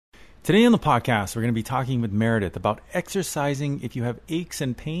Today on the podcast, we're going to be talking with Meredith about exercising if you have aches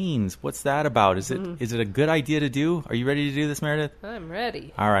and pains. What's that about? Is it a good idea to do? Are you ready to do this, Meredith? I'm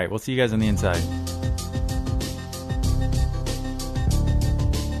ready. All right, we'll see you guys on the inside.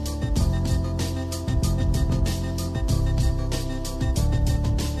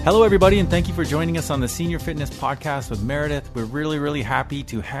 Hello, everybody, and thank you for joining us on the Senior Fitness Podcast with Meredith. We're really, really happy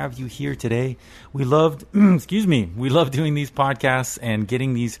to have you here today. We loved, we love doing these podcasts and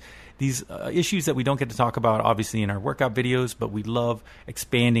getting these issues that we don't get to talk about, obviously, in our workout videos, but we love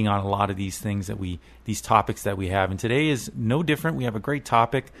expanding on a lot of these things these topics that we have. And today is no different. We have a great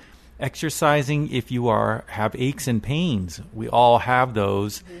topic, exercising if you have aches and pains. We all have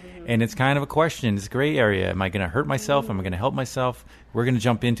those, and it's kind of a question. It's a gray area. Am I going to hurt myself? Am I going to help myself? We're going to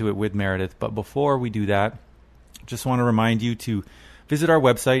jump into it with Meredith. But before we do that, just want to remind you to visit our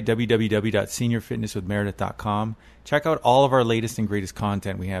website, www.seniorfitnesswithmeredith.com. Check out all of our latest and greatest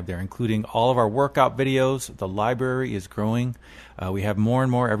content we have there, including all of our workout videos. The library is growing. We have more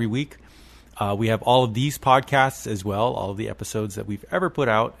and more every week. We have all of these podcasts as well, all of the episodes that we've ever put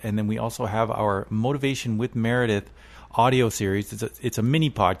out. And then we also have our Motivation with Meredith audio series. It's a mini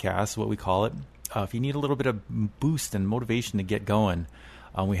podcast, what we call it. If you need a little bit of boost and motivation to get going,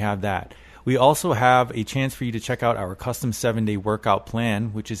 we have that. We also have a chance for you to check out our custom 7-day workout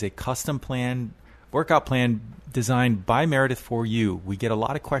plan, which is a custom workout plan designed by Meredith for you. We get a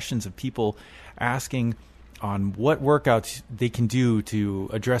lot of questions of people asking on what workouts they can do to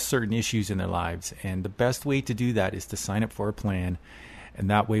address certain issues in their lives. And the best way to do that is to sign up for a plan. And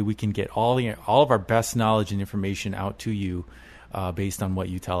that way we can get all of our best knowledge and information out to you based on what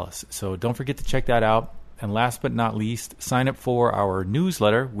you tell us. So don't forget to check that out. And last but not least, sign up for our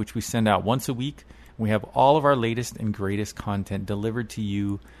newsletter, which we send out once a week. We have all of our latest and greatest content delivered to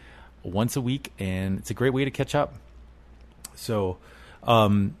you once a week, and it's a great way to catch up. So,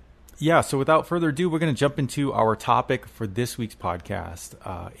 so without further ado, we're going to jump into our topic for this week's podcast,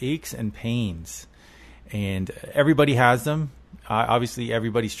 aches and pains. And everybody has them. Obviously,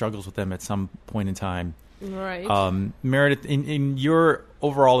 everybody struggles with them at some point in time. Right. Meredith, in your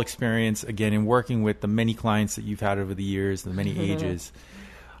overall experience, again, in working with the many clients that you've had over the years, the many ages,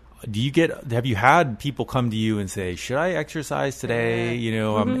 have you had people come to you and say, should I exercise today?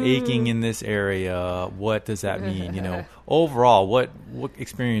 I'm aching in this area. What does that mean? Overall, what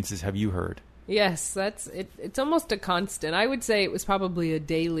experiences have you heard? Yes, that's it. It's almost a constant. I would say it was probably a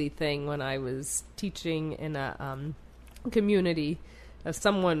daily thing when I was teaching in a community.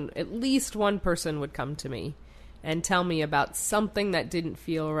 At least one person would come to me and tell me about something that didn't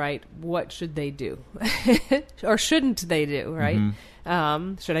feel right. What should they do? Or shouldn't they do, right?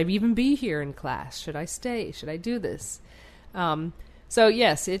 Mm-hmm. Should I even be here in class? Should I stay? Should I do this? So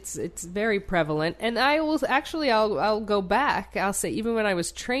yes, it's very prevalent. And I'll go back. I'll say even when I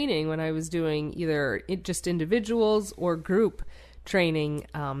was training, when I was doing either just individuals or group training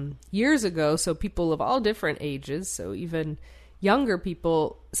years ago, so people of all different ages, so even younger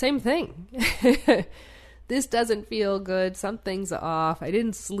people, same thing. This doesn't feel good. Something's off. I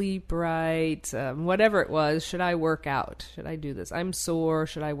didn't sleep right. Whatever it was, should I work out? Should I do this? I'm sore.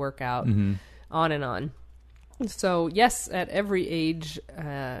 Should I work out? Mm-hmm. On and on. So yes, at every age,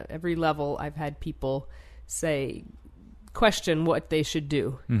 every level, I've had people question what they should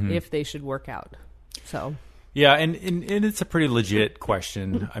do, if they should work out. So. Yeah, and it's a pretty legit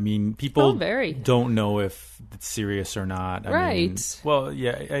question. I mean, people don't know if it's serious or not. I mean,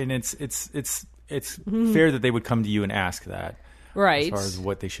 and it's fair that they would come to you and ask that, right? As far as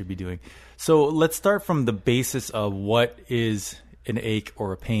what they should be doing. So let's start from the basis of what is an ache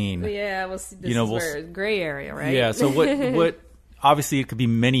or a pain. Yeah, this is where it's gray area, right? Yeah. So what? Obviously, it could be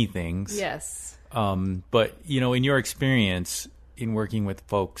many things. Yes. But in your experience in working with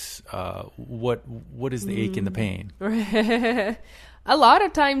folks, what is the ache and the pain? A lot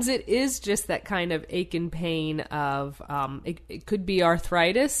of times it is just that kind of ache and pain of, it could be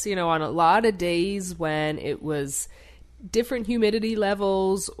arthritis, on a lot of days when it was different humidity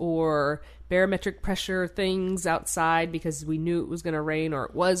levels or barometric pressure things outside because we knew it was going to rain or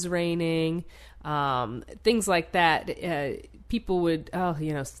it was raining, things like that. People would,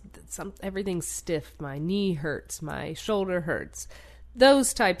 everything's stiff. My knee hurts. My shoulder hurts.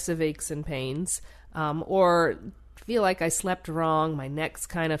 Those types of aches and pains. Or feel like I slept wrong. My neck's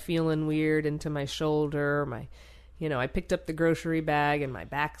kind of feeling weird into my shoulder. I picked up the grocery bag and my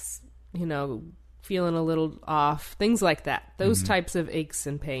back's, feeling a little off. Things like that. Those types of aches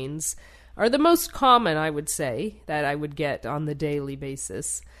and pains are the most common, I would say, that I would get on the daily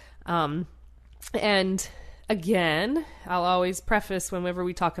basis. And again, I'll always preface whenever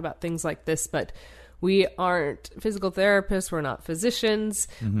we talk about things like this, but We aren't physical therapists. We're not physicians.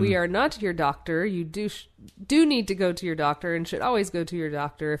 We are not your doctor. You do need to go to your doctor and should always go to your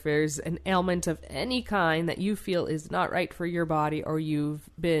doctor if there's an ailment of any kind that you feel is not right for your body, or you've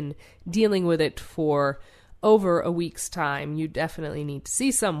been dealing with it for over a week's time. You definitely need to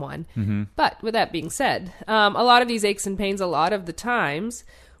see someone. But with that being said, a lot of these aches and pains, a lot of the times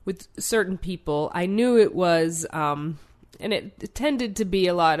with certain people, I knew it was, and it tended to be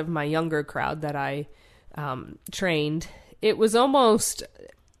a lot of my younger crowd that I trained. It was almost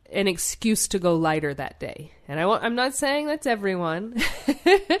an excuse to go lighter that day. And I'm not saying that's everyone,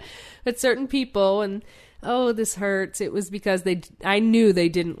 but certain people, and, oh, this hurts. It was because I knew they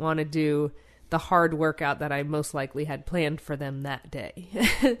didn't want to do the hard workout that I most likely had planned for them that day.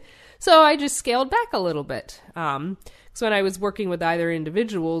 So I just scaled back a little bit. So when I was working with either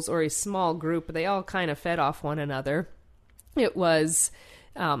individuals or a small group, they all kind of fed off one another. It was,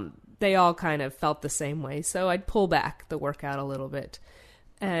 they all kind of felt the same way. So I'd pull back the workout a little bit.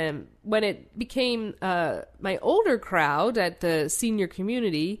 And when it became my older crowd at the senior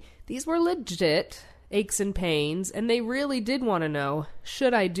community, these were legit aches and pains, and they really did want to know,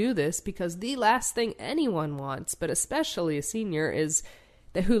 should I do this? Because the last thing anyone wants, but especially a senior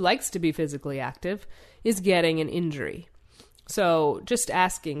who likes to be physically active, is getting an injury. So just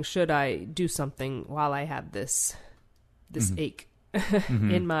asking, should I do something while I have this ache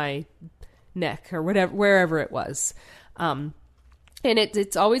in my neck or whatever, wherever it was. And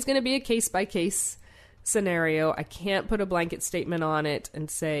it's always going to be a case by case scenario. I can't put a blanket statement on it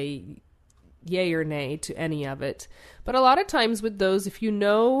and say yay or nay to any of it. But a lot of times with those, if you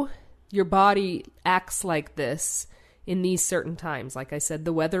know your body acts like this in these certain times, like I said,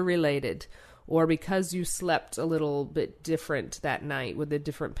 the weather related, or because you slept a little bit different that night with a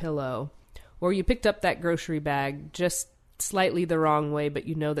different pillow, or you picked up that grocery bag just slightly the wrong way, but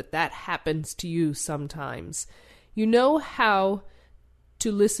you know that happens to you sometimes. You know how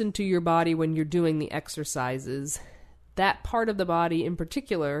to listen to your body when you're doing the exercises, that part of the body in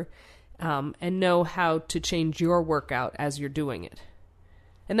particular, and know how to change your workout as you're doing it.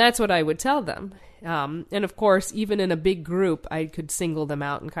 And that's what I would tell them. And of course, even in a big group, I could single them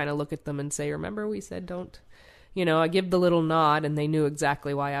out and kind of look at them and say, remember we said don't, I give the little nod, and they knew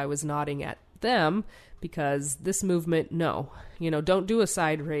exactly why I was nodding at them, because this movement, no. Don't do a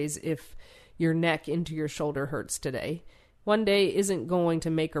side raise if your neck into your shoulder hurts today. One day isn't going to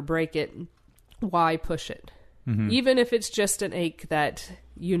make or break it. Why push it? Even if it's just an ache that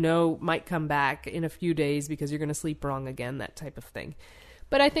might come back in a few days because you're going to sleep wrong again, that type of thing.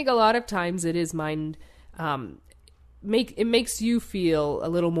 But I think a lot of times it is mind, it makes you feel a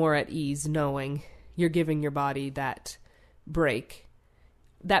little more at ease knowing you're giving your body that break,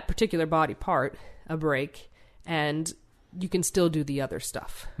 that particular body part a break, and you can still do the other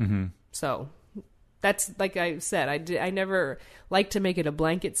stuff. So that's, like I said, I never like to make it a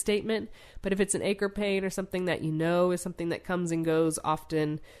blanket statement, but if it's an ache or pain or something that is something that comes and goes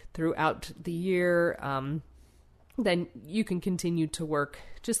often throughout the year, then you can continue to work.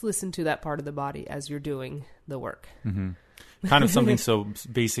 Just listen to that part of the body as you're doing the work. Kind of something, so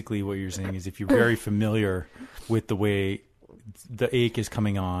basically what you're saying is if you're very familiar with the way the ache is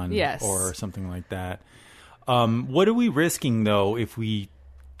coming on, yes, or something like that, what are we risking, though, if we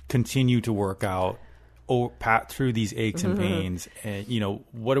continue to work out through these aches and pains? And,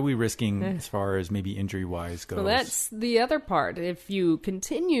 what are we risking as far as maybe injury-wise goes? Well, that's the other part. If you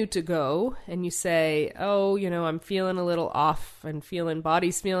continue to go and you say, oh, I'm feeling a little off and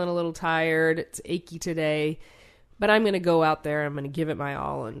body's feeling a little tired, it's achy today, but I'm going to go out there, I'm going to give it my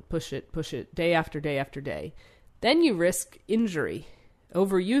all and push it day after day after day. Then you risk injury.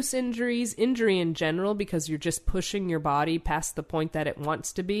 Overuse injuries, injury in general, because you're just pushing your body past the point that it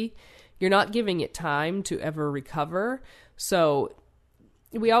wants to be. You're not giving it time to ever recover. So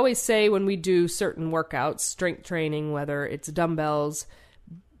we always say when we do certain workouts, strength training, whether it's dumbbells,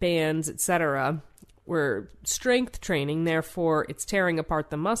 bands, etc., we're strength training, therefore it's tearing apart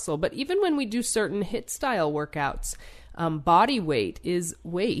the muscle. But even when we do certain HIIT style workouts, body weight is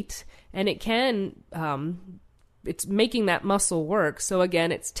weight, and it can... it's making that muscle work. So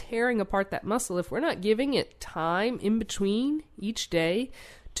again, it's tearing apart that muscle. If we're not giving it time in between each day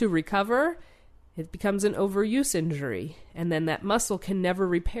to recover, it becomes an overuse injury. And then that muscle can never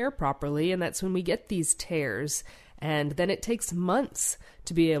repair properly. And that's when we get these tears. And then it takes months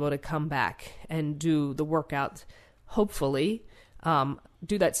to be able to come back and do the workout, hopefully,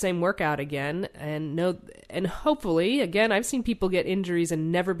 do that same workout again. And hopefully, again, I've seen people get injuries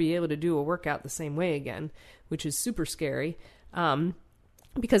and never be able to do a workout the same way again, which is super scary.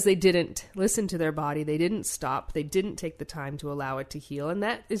 because they didn't listen to their body. They didn't stop. They didn't take the time to allow it to heal. And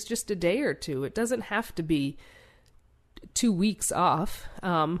that is just a day or two. It doesn't have to be 2 weeks off,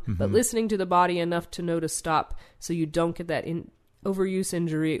 but listening to the body enough to know to stop so you don't get that overuse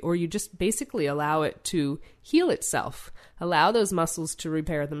injury, or you just basically allow it to heal itself. Allow those muscles to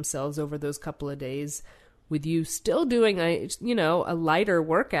repair themselves over those couple of days. With you still doing a lighter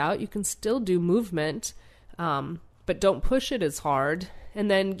workout, you can still do movement, but don't push it as hard, and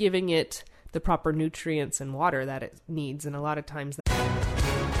then giving it the proper nutrients and water that it needs. And a lot of times...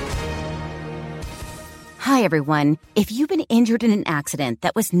 Hi, everyone. If you've been injured in an accident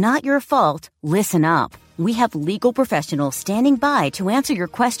that was not your fault, listen up. We have legal professionals standing by to answer your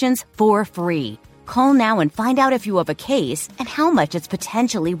questions for free. Call now and find out if you have a case and how much it's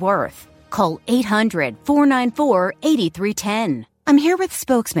potentially worth. Call 800-494-8310. I'm here with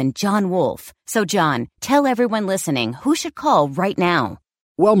spokesman John Wolf. So, John, tell everyone listening who should call right now.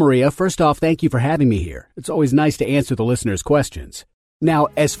 Well, Maria, first off, thank you for having me here. It's always nice to answer the listeners' questions. Now,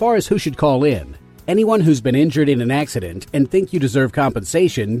 as far as who should call in, anyone who's been injured in an accident and think you deserve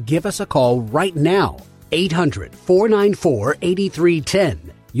compensation, give us a call right now. 800-494-8310.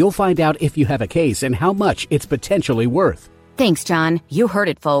 You'll find out if you have a case and how much it's potentially worth. Thanks, John. You heard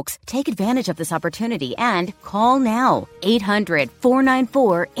it, folks. Take advantage of this opportunity and call now.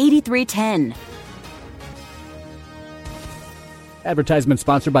 800-494-8310. Advertisement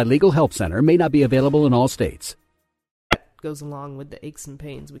sponsored by Legal Help Center. May not be available in all states. Goes along with the aches and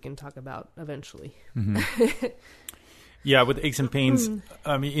pains we can talk about eventually. Yeah, with aches and pains,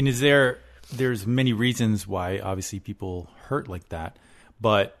 I mean, and there's many reasons why obviously people hurt like that,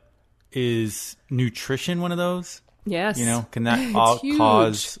 but is nutrition one of those? Yes. Can that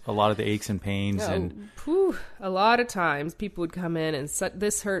cause a lot of the aches and pains? A lot of times people would come in and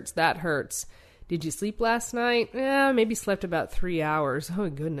this hurts, that hurts. Did you sleep last night? Yeah, maybe slept about 3 hours. Oh,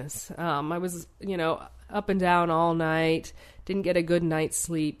 goodness. I was, up and down all night, didn't get a good night's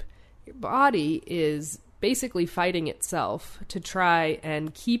sleep. Your body is basically fighting itself to try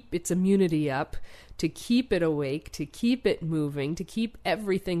and keep its immunity up, to keep it awake, to keep it moving, to keep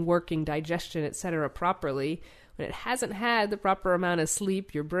everything working, digestion, etc. properly. When it hasn't had the proper amount of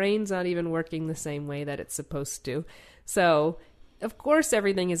sleep, your brain's not even working the same way that it's supposed to. So, of course,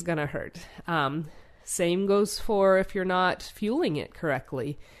 everything is going to hurt. Same goes for if you're not fueling it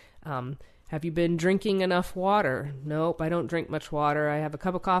correctly. Have you been drinking enough water? Nope, I don't drink much water. I have a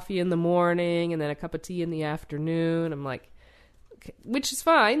cup of coffee in the morning and then a cup of tea in the afternoon. I'm like, okay, which is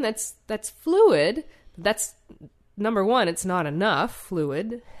fine. That's fluid. That's number one, it's not enough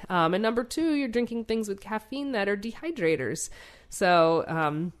fluid. And number two, you're drinking things with caffeine that are dehydrators.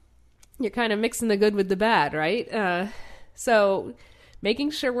 So you're kind of mixing the good with the bad, right? So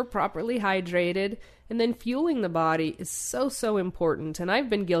making sure we're properly hydrated and then fueling the body is so, so important. And I've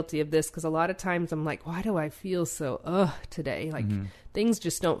been guilty of this because a lot of times I'm like, why do I feel so today? Like things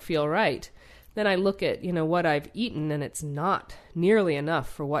just don't feel right. Then I look at, what I've eaten and it's not nearly enough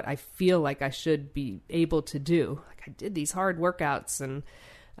for what I feel like I should be able to do. Like I did these hard workouts and,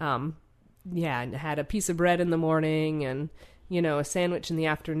 and had a piece of bread in the morning and, a sandwich in the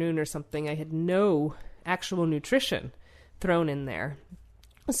afternoon or something. I had no actual nutrition thrown in there.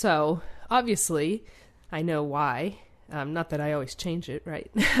 So obviously I know why. Not that I always change it,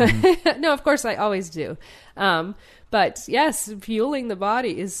 right? No, of course I always do. But yes, fueling the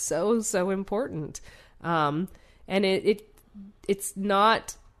body is so, so important. And it's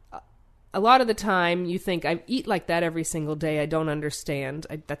not, a lot of the time you think I eat like that every single day. I don't understand.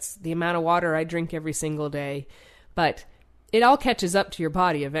 That's the amount of water I drink every single day. But it all catches up to your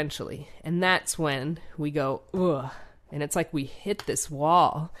body eventually. And that's when we go, ugh. And it's like we hit this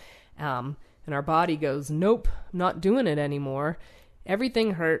wall. And our body goes, nope, I'm not doing it anymore.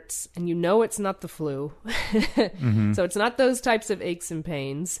 Everything hurts, and it's not the flu. So it's not those types of aches and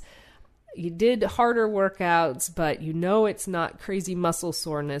pains. You did harder workouts, but it's not crazy muscle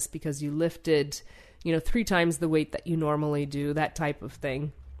soreness because you lifted, 3 times the weight that you normally do, that type of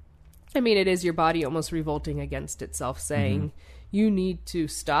thing. I mean, it is your body almost revolting against itself, saying, you need to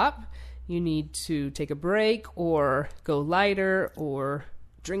stop, you need to take a break, or go lighter, or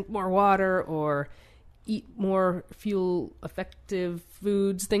drink more water, or eat more fuel-effective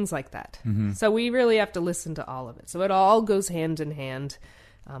foods, things like that. So we really have to listen to all of it. So it all goes hand in hand,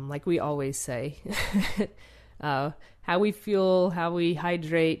 like we always say. How we fuel, how we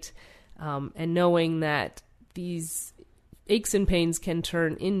hydrate, and knowing that these aches and pains can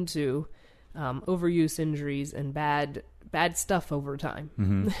turn into overuse injuries and bad stuff over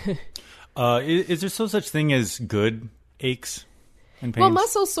time. Is there such thing as good aches and pains? Well,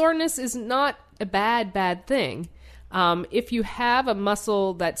 muscle soreness is not a bad thing. If you have a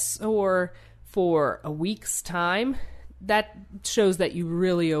muscle that's sore for a week's time, that shows that you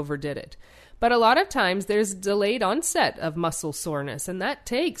really overdid it. But a lot of times there's delayed onset of muscle soreness, and that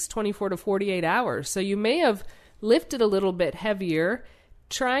takes 24 to 48 hours. So you may have lifted a little bit heavier,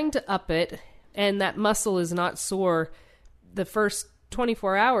 trying to up it, and that muscle is not sore the first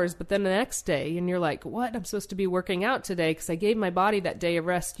 24 hours, but then the next day, and you're like, what? I'm supposed to be working out today because I gave my body that day of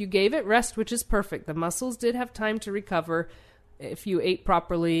rest. You gave it rest, which is perfect. The muscles did have time to recover if you ate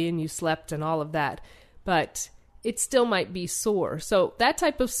properly and you slept and all of that, but it still might be sore. So that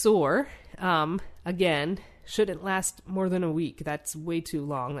type of sore, again, shouldn't last more than a week. That's way too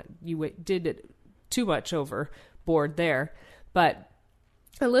long. You did it too much overboard there. But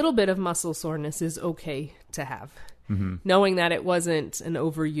a little bit of muscle soreness is okay to have. Mm-hmm. Knowing that it wasn't an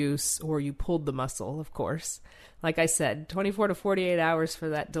overuse or you pulled the muscle, of course. Like I said, 24 to 48 hours for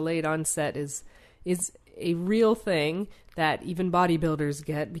that delayed onset is a real thing that even bodybuilders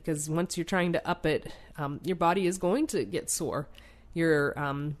get, because once you're trying to up it, your body is going to get sore. You're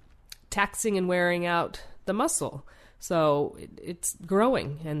taxing and wearing out the muscle. So it's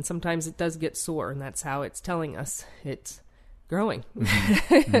growing, and sometimes it does get sore, and that's how it's telling us it's growing.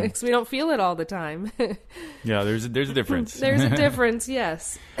 Because we don't feel it all the time. Yeah, there's a difference. There's a difference,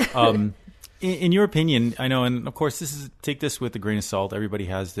 yes. In your opinion, I know, and of course, take this with a grain of salt. Everybody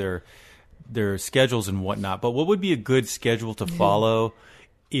has their schedules and whatnot, but what would be a good schedule to follow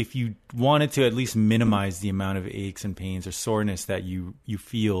if you wanted to at least minimize the amount of aches and pains or soreness that you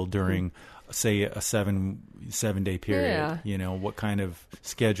feel during, say, a 7-day period? Yeah. You know, what kind of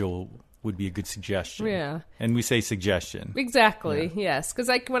schedule would be a good suggestion? Yeah. And we say suggestion. Exactly, yes. Because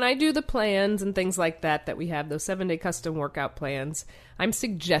when I do the plans and things like that we have, those 7-day custom workout plans, I'm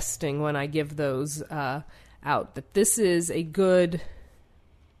suggesting when I give those out that this is a good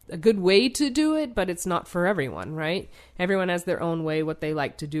way to do it, but it's not for everyone, right? Everyone has their own way, what they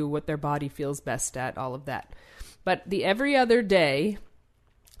like to do, what their body feels best at, all of that. But the every other day,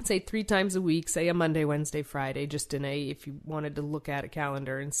 say 3 times a week, say a Monday, Wednesday, Friday, just if you wanted to look at a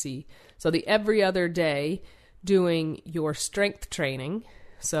calendar and see. So the every other day doing your strength training.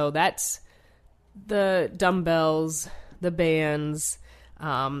 So that's the dumbbells, the bands,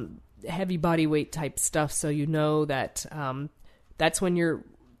 heavy body weight type stuff. So you know that that's when you're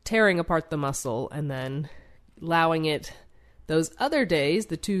tearing apart the muscle, and then allowing it those other days,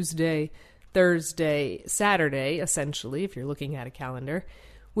 the Tuesday, Thursday, Saturday, essentially, if you're looking at a calendar,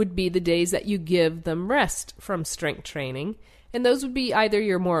 would be the days that you give them rest from strength training. And those would be either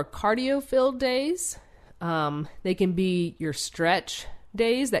your more cardio-filled days. They can be your stretch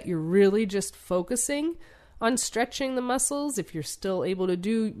days that you're really just focusing on stretching the muscles. If you're still able to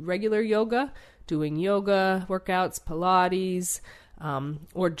do regular yoga, doing yoga workouts, Pilates,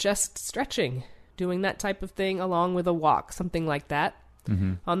 or just stretching, doing that type of thing along with a walk, something like that,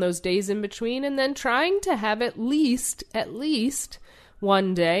 on those days in between. And then trying to have at least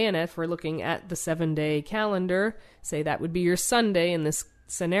one day, and if we're looking at the 7-day calendar, say that would be your Sunday in this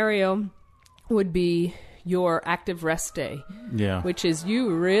scenario, would be your active rest day. Yeah. Which is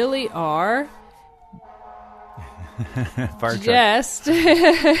you really are just,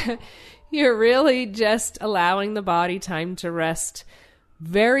 you're really just allowing the body time to rest.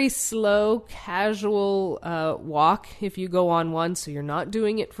 Very slow, casual walk if you go on one, so you're not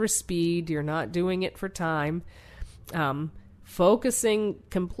doing it for speed, you're not doing it for time. Focusing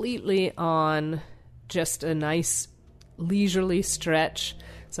completely on just a nice leisurely stretch.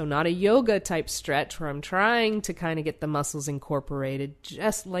 So not a yoga type stretch where I'm trying to kind of get the muscles incorporated,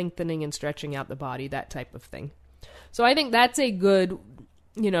 just lengthening and stretching out the body, that type of thing. So I think that's a good,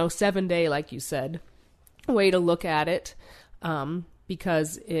 7-day, like you said, way to look at it,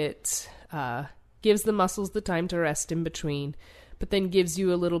 because it gives the muscles the time to rest in between, but then gives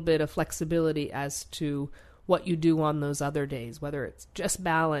you a little bit of flexibility as to what you do on those other days, whether it's just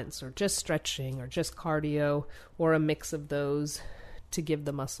balance or just stretching or just cardio or a mix of those to give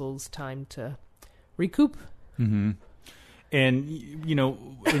the muscles time to recoup. Mm-hmm. And,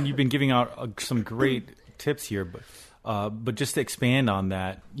 and you've been giving out some great tips here, but just to expand on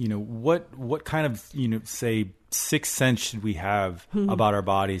that, what kind of, say, sixth sense should we have about our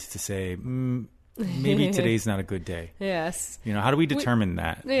bodies to say, maybe today's not a good day? Yes. How do we determine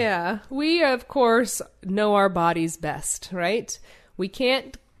that? Yeah. We, of course, know our bodies best, right? We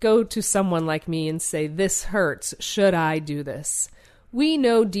can't go to someone like me and say, this hurts. Should I do this? We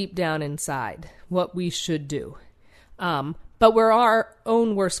know deep down inside what we should do. But we're our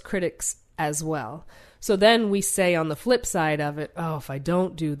own worst critics as well. So then we say on the flip side of it, if I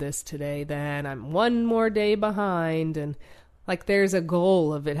don't do this today, then I'm one more day behind. And like there's a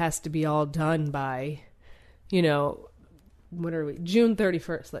goal of it has to be all done by, what are we, June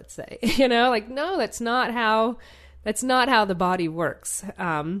 31st, let's say, no, that's not how the body works.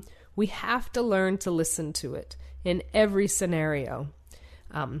 We have to learn to listen to it in every scenario.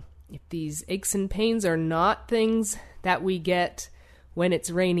 If these aches and pains are not things that we get when it's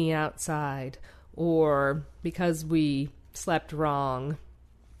rainy outside, or because we slept wrong,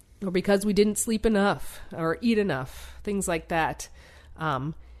 or because we didn't sleep enough or eat enough, things like that,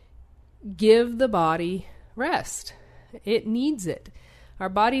 give the body rest. It needs it. Our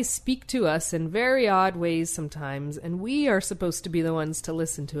bodies speak to us in very odd ways sometimes, and we are supposed to be the ones to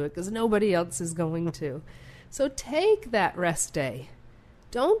listen to it because nobody else is going to. So take that rest day.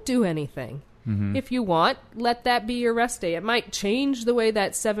 Don't do anything. Mm-hmm. If you want, let that be your rest day. It might change the way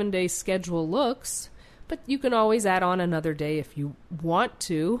that 7-day schedule looks, but you can always add on another day if you want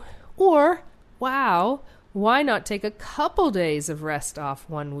to. Or, why not take a couple days of rest off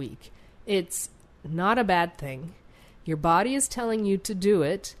 1 week? It's not a bad thing. Your body is telling you to do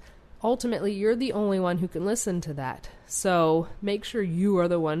it. Ultimately, you're the only one who can listen to that. So make sure you are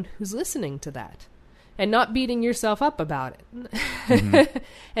the one who's listening to that and not beating yourself up about it. Mm-hmm.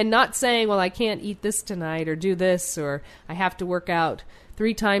 And not saying, well, I can't eat this tonight or do this, or I have to work out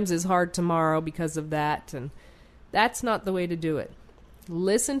 3 times as hard tomorrow because of that. And that's not the way to do it.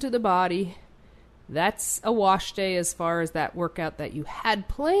 Listen to the body. That's a wash day as far as that workout that you had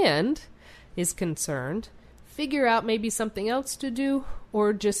planned is concerned. Figure out maybe something else to do,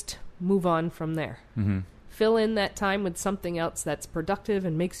 or just move on from there. Mm-hmm. Fill in that time with something else that's productive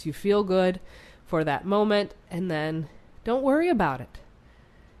and makes you feel good for that moment, and then don't worry about it.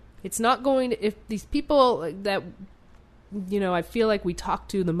 It's not going to, if these people that, I feel like we talk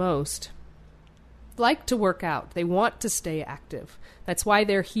to the most like to work out. They want to stay active. That's why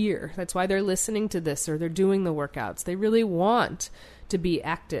they're here. That's why they're listening to this, or they're doing the workouts. They really want to be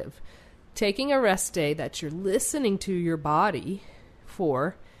active. Taking a rest day that you're listening to your body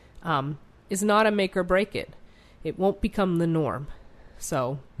for is not a make or break it. It won't become the norm.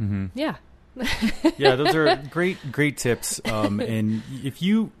 So, yeah. Yeah, those are great tips. And if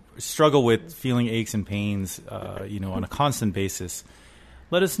you struggle with feeling aches and pains, on a constant basis,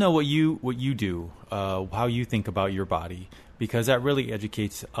 let us know what you do, how you think about your body, because that really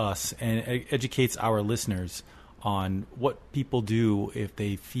educates us and educates our listeners on what people do if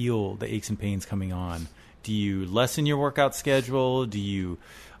they feel the aches and pains coming on. Do you lessen your workout schedule? Do you,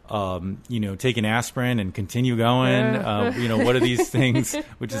 take an aspirin and continue going? What are these things?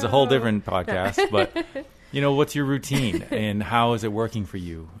 Which is a whole different podcast. But, what's your routine and how is it working for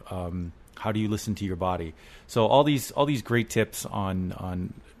you? How do you listen to your body? So all these great tips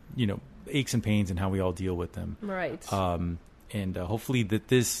on aches and pains and how we all deal with them. Right. And hopefully the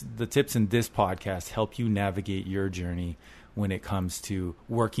tips in this podcast help you navigate your journey when it comes to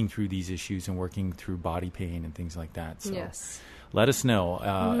working through these issues and working through body pain and things like that. So yes. Let us know.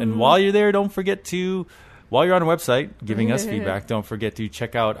 And while you're there, don't forget to, while you're on our website giving us feedback, don't forget to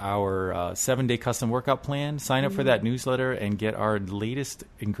check out our 7-day custom workout plan. Sign up for that newsletter and get our latest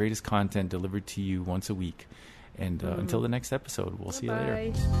and greatest content delivered to you once a week. And until the next episode, we'll see you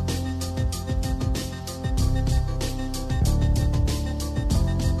later.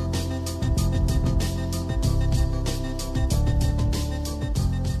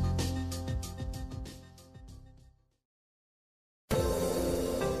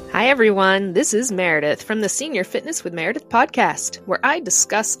 Hi, everyone. This is Meredith from the Senior Fitness with Meredith podcast, where I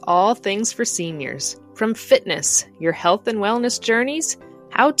discuss all things for seniors. From fitness, your health and wellness journeys,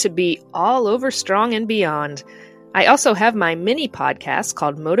 how to be all over strong and beyond. I also have my mini podcast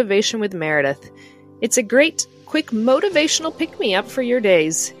called Motivation with Meredith. It's a great, quick motivational pick-me-up for your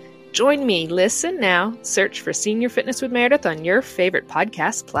days. Join me, listen now, search for Senior Fitness with Meredith on your favorite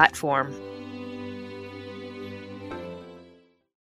podcast platform.